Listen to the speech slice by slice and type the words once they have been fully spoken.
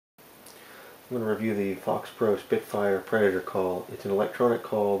I'm going to review the FoxPro Spitfire Predator call. It's an electronic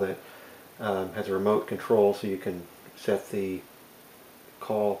call that has a remote control, so you can set the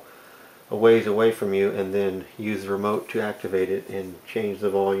call a ways away from you and then use the remote to activate it and change the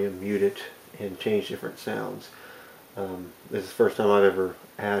volume, mute it, and change different sounds. This is the first time I've ever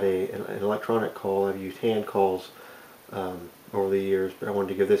had an electronic call. I've used hand calls over the years, but I wanted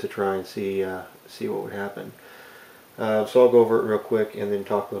to give this a try and see what would happen. So I'll go over it real quick and then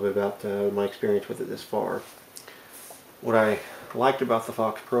talk a little bit about my experience with it this far. What I liked about the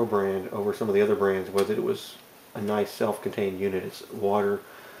FoxPro brand over some of the other brands was that it was a nice self-contained unit. It's water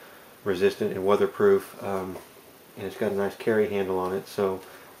resistant and weatherproof, and it's got a nice carry handle on it. So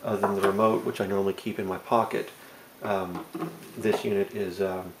other than the remote, which I normally keep in my pocket, this unit is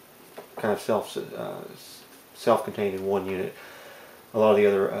kind of self-contained in one unit. A lot of the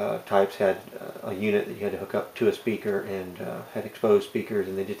other types had a unit that you had to hook up to a speaker and had exposed speakers,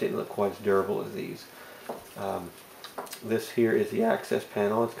 and they just didn't look quite as durable as these. This here is the access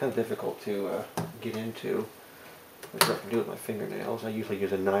panel. It's kind of difficult to get into. I can do it with my fingernails. I usually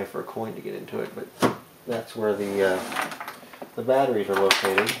use a knife or a coin to get into it, but that's where the batteries are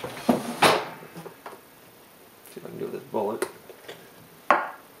located. See if I can do it with this bullet. As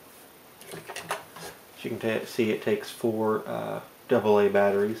you can see, it takes 4 AA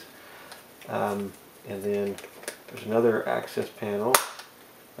batteries, and then there's another access panel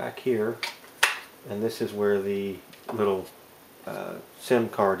back here, and this is where the little SIM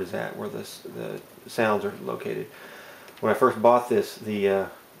card is at, where the sounds are located. When I first bought this, the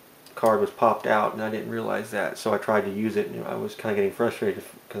card was popped out, and I didn't realize that, so I tried to use it, and I was kind of getting frustrated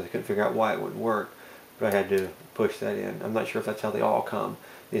because I couldn't figure out why it wouldn't work, but I had to push that in. I'm not sure if that's how they all come.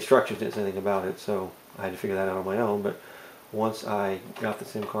 The instructions didn't say anything about it, so I had to figure that out on my own, but once I got the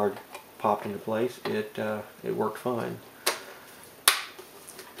SIM card popped into place, it worked fine.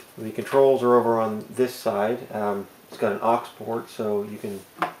 The controls are over on this side. It's got an aux port, so you can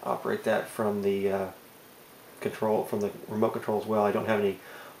operate that from the remote control as well. I don't have any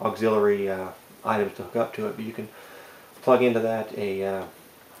auxiliary items to hook up to it, but you can plug into that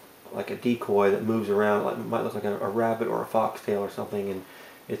like a decoy that moves around. It might look like a rabbit or a foxtail or something, and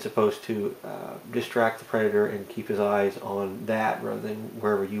it's supposed to distract the predator and keep his eyes on that rather than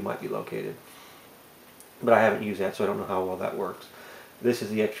wherever you might be located. But I haven't used that, so I don't know how well that works. This is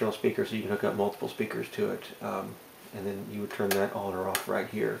the external speaker, so you can hook up multiple speakers to it, and then you would turn that on or off right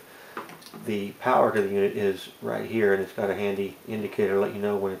here. The power to the unit is right here, and it's got a handy indicator to let you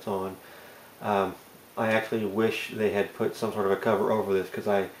know when it's on. I actually wish they had put some sort of a cover over this, because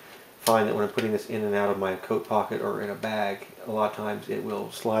I find that when I'm putting this in and out of my coat pocket or in a bag, a lot of times it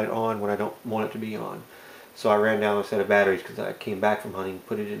will slide on when I don't want it to be on. So I ran down a set of batteries because I came back from hunting,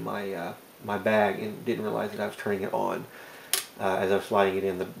 put it in my my bag, and didn't realize that I was turning it on. As I was sliding it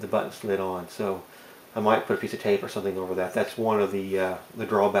in, the button slid on. So I might put a piece of tape or something over that. That's one of the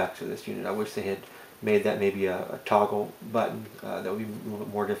drawbacks of this unit. I wish they had made that maybe a toggle button. That would be a little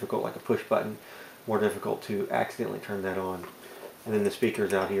bit more difficult, like a push button, more difficult to accidentally turn that on. And then the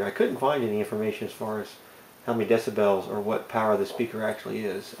speakers out here. I couldn't find any information as far as how many decibels or what power the speaker actually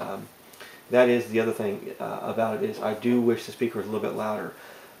is. That is the other thing about it, is I do wish the speaker was a little bit louder.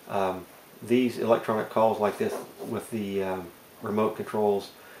 These electronic calls like this with the remote controls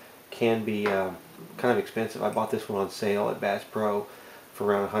can be kind of expensive. I bought this one on sale at Bass Pro for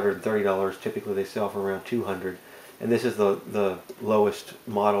around $130. Typically they sell for around $200. And this is the lowest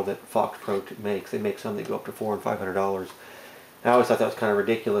model that FoxPro makes. They make some that go up to $400 and $500. I always thought that was kind of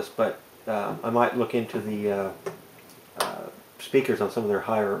ridiculous, but I might look into the speakers on some of their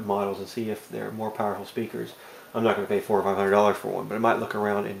higher models and see if they're more powerful speakers. I'm not going to pay $400 or $500 for one, but I might look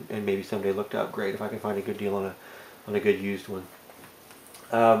around and maybe someday look to upgrade if I can find a good deal on a good used one.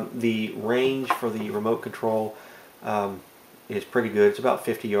 The range for the remote control is pretty good. It's about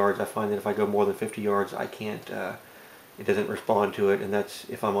 50 yards. I find that if I go more than 50 yards, I can't. It doesn't respond to it, and that's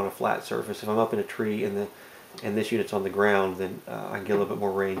if I'm on a flat surface. If I'm up in a tree and this unit's on the ground, then I can get a little bit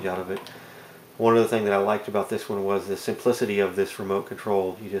more range out of it. One other thing that I liked about this one was the simplicity of this remote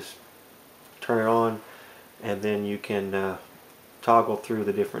control. You just turn it on, and then you can toggle through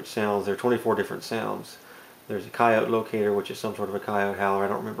the different sounds. There are 24 different sounds. There's a coyote locator, which is some sort of a coyote howler. I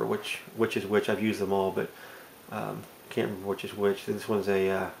don't remember which is which. I've used them all, but can't remember which is which. This one's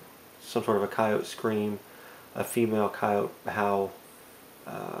some sort of a coyote scream, a female coyote howl,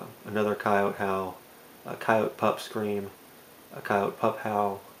 another coyote howl, a coyote pup scream, a coyote pup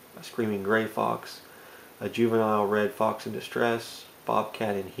howl, a screaming gray fox, a juvenile red fox in distress,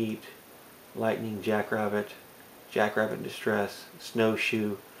 bobcat in heat, lightning jackrabbit, jackrabbit in distress,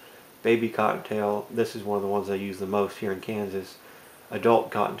 snowshoe, baby cottontail. This is one of the ones I use the most here in Kansas.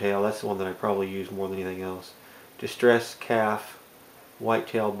 adult cottontail. That's the one that I probably use more than anything else. Distress calf,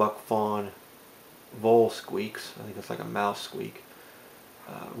 whitetail buck fawn, vole squeaks. I think it's like a mouse squeak.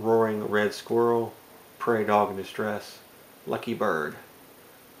 Roaring red squirrel, prairie dog in distress, lucky bird,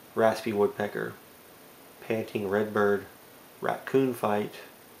 raspy woodpecker, panting redbird, raccoon fight,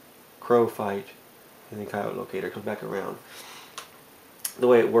 crow fight, and then coyote locator comes back around. The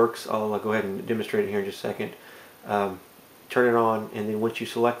way it works, I'll go ahead and demonstrate it here in just a second. Turn it on, and then once you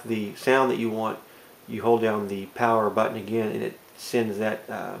select the sound that you want, you hold down the power button again, and it sends that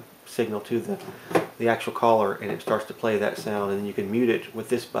signal to the actual caller, and it starts to play that sound. And then you can mute it with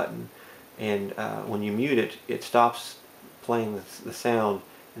this button, and when you mute it, it stops playing the sound,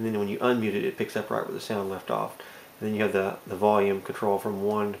 and then when you unmute it, it picks up right where the sound left off. And then you have the volume control from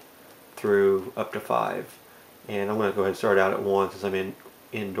 1 through up to 5. And I'm going to go ahead and start out at 1 since I'm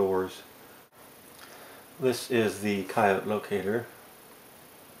indoors. This is the coyote locator.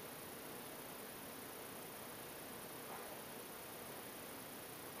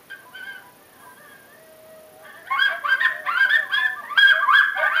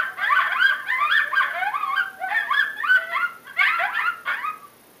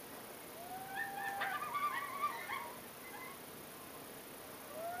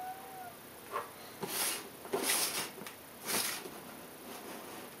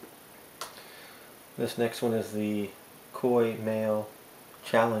 This next one is the Coy male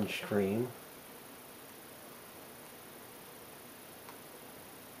challenge stream.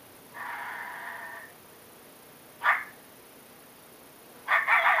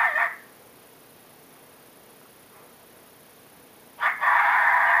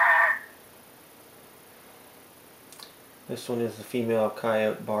 This one is the female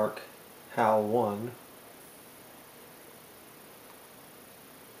coyote bark howl 1.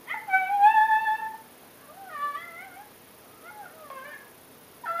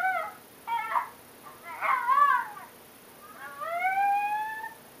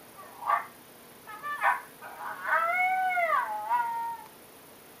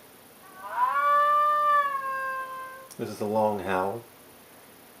 This is the long howl.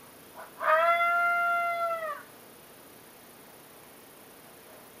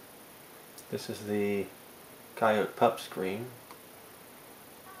 This is the coyote pup scream.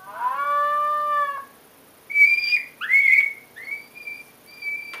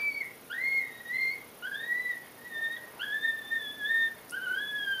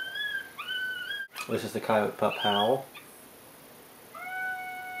 This is the coyote pup howl.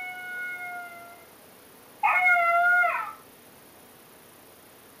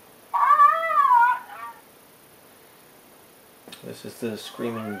 This is the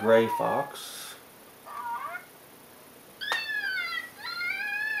screaming gray fox.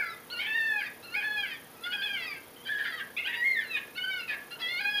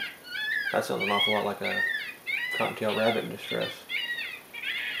 That sounds an awful lot like a cottontail rabbit in distress.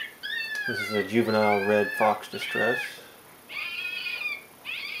 This is a juvenile red fox distress.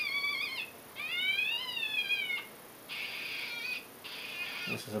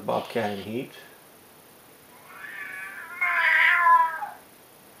 This is a bobcat in heat.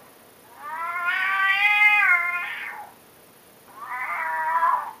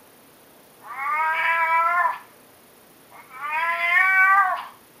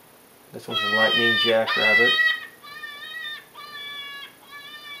 This one's a lightning jackrabbit.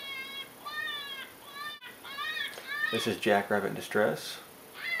 This is jackrabbit in distress.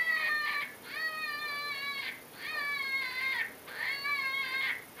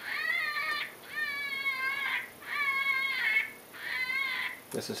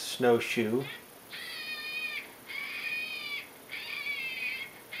 This is snowshoe.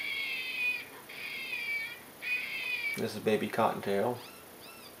 This is baby cottontail.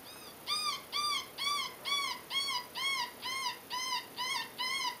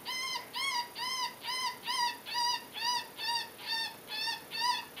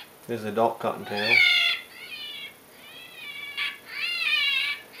 This is adult cottontail.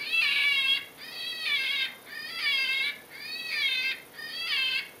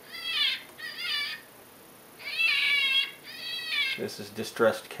 This is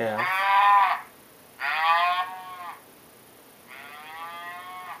distressed calf.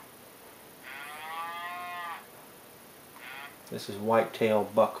 This is whitetail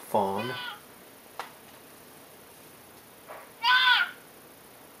buck fawn.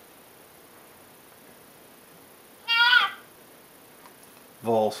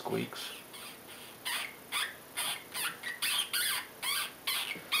 Vole squeaks.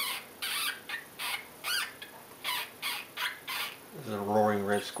 This is a roaring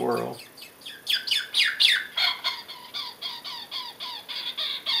red squirrel.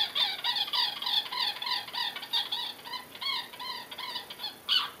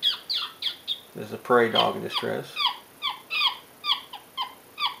 This is a prairie dog in distress.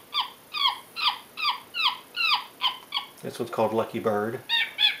 This one's called Lucky Bird.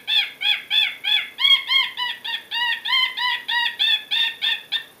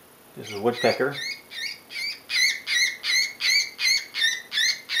 This is a woodpecker.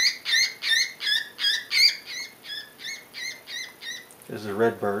 This is a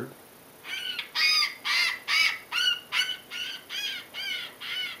red bird.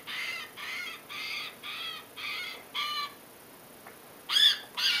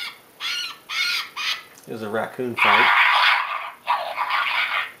 This is a raccoon fight.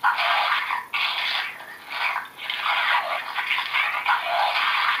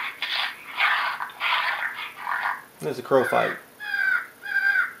 This is a crow fight.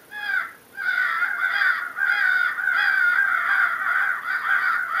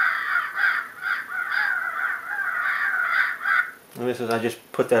 And this is, I just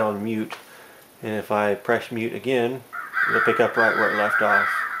put that on mute, and if I press mute again, it'll pick up right where it left off.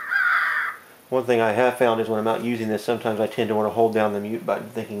 One thing I have found is when I'm out using this, sometimes I tend to want to hold down the mute button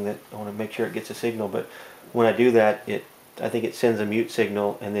thinking that I want to make sure it gets a signal, but when I do that, I think it sends a mute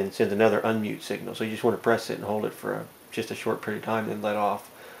signal and then sends another unmute signal. So you just want to press it and hold it for just a short period of time, then let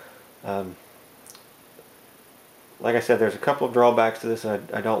off. Like I said, there's a couple of drawbacks to this that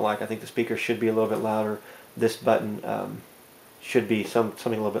I don't like. I think the speaker should be a little bit louder. This button should be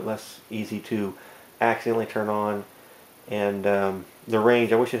something a little bit less easy to accidentally turn on. And the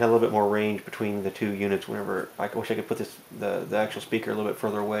range, I wish it had a little bit more range between the two units. Whenever I wish I could put the actual speaker a little bit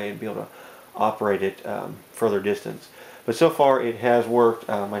further away and be able to operate it further distance. But so far it has worked.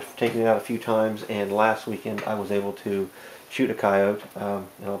 I've taken it out a few times, and last weekend I was able to shoot a coyote. And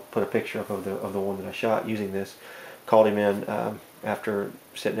I'll put a picture up of the one that I shot using this. Called him in after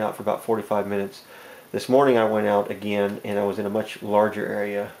sitting out for about 45 minutes. This morning I went out again, and I was in a much larger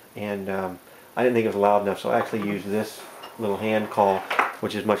area, and I didn't think it was loud enough, so I actually used this little hand call,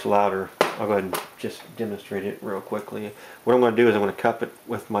 which is much louder. I'll go ahead and just demonstrate it real quickly. What I'm going to do is I'm going to cup it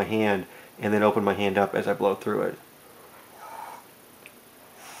with my hand and then open my hand up as I blow through it.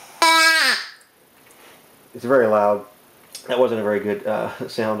 It's very loud. That wasn't a very good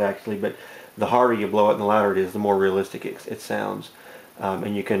sound actually, but the harder you blow it and the louder it is, the more realistic it sounds.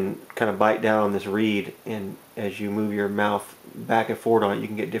 And you can kind of bite down on this reed, and as you move your mouth back and forward on it, you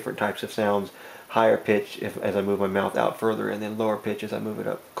can get different types of sounds. Higher pitch as I move my mouth out further, and then lower pitch as I move it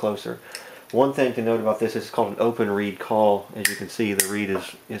up closer. One thing to note about this is it's called an open reed call. As you can see, the reed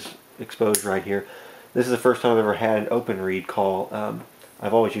is exposed right here. This is the first time I've ever had an open reed call.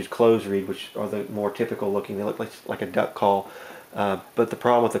 I've always used closed reed, which are the more typical looking. They look like a duck call. But the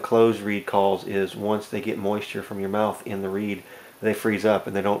problem with the closed reed calls is once they get moisture from your mouth in the reed, they freeze up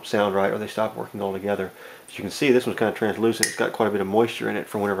and they don't sound right, or they stop working altogether. As you can see, this one's kind of translucent. It's got quite a bit of moisture in it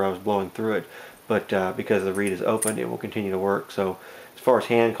from whenever I was blowing through it. But because the reed is open, it will continue to work. So as far as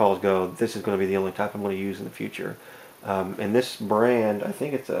hand calls go, this is going to be the only type I'm going to use in the future. And this brand, I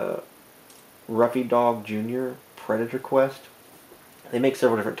think it's a Ruffy Dog Jr. Predator Quest. They make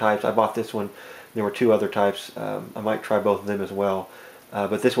several different types. I bought this one. There were two other types. I might try both of them as well.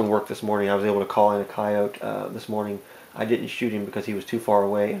 But this one worked this morning. I was able to call in a coyote this morning. I didn't shoot him because he was too far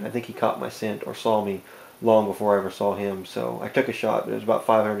away, and I think he caught my scent or saw me long before I ever saw him. So I took a shot, but it was about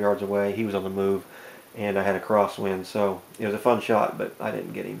 500 yards away. He was on the move, and I had a crosswind. So it was a fun shot, but I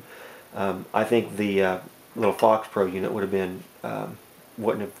didn't get him. I think the little FoxPro unit would have been,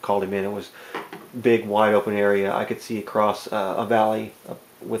 wouldn't have called him in. It was big, wide open area. I could see across a valley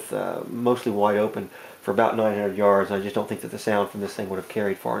with mostly wide open for about 900 yards. I just don't think that the sound from this thing would have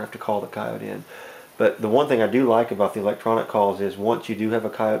carried far enough to call the coyote in. But the one thing I do like about the electronic calls is once you do have a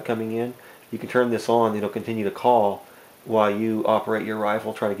coyote coming in, you can turn this on. It'll continue to call while you operate your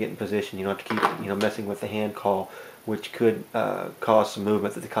rifle, try to get in position. You don't have to keep messing with the hand call, which could cause some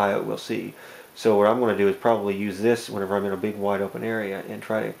movement that the coyote will see. So what I'm going to do is probably use this whenever I'm in a big wide open area and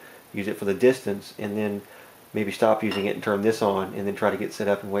try to use it for the distance, and then maybe stop using it and turn this on, and then try to get set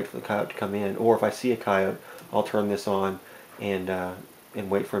up and wait for the coyote to come in. Or if I see a coyote, I'll turn this on and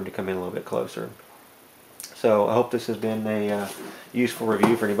wait for him to come in a little bit closer. So I hope this has been a useful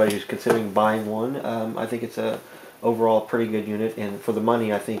review for anybody who's considering buying one. I think it's a overall pretty good unit, and for the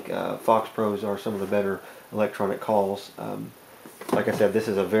money I think FoxPros are some of the better electronic calls. Like I said, this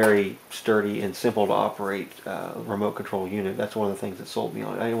is a very sturdy and simple to operate remote control unit. That's one of the things that sold me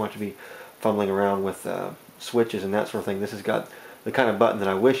on it. I didn't want to be fumbling around with switches and that sort of thing. This has got the kind of button that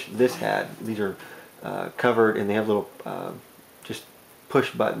I wish this had. These are covered, and they have little just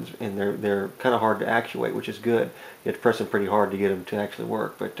push buttons, and they're kind of hard to actuate, which is good. You have to press them pretty hard to get them to actually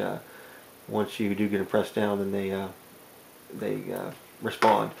work, but once you do get them pressed down, then they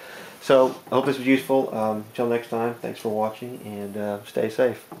respond. So I hope this was useful. Until next time, thanks for watching, and stay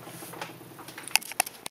safe.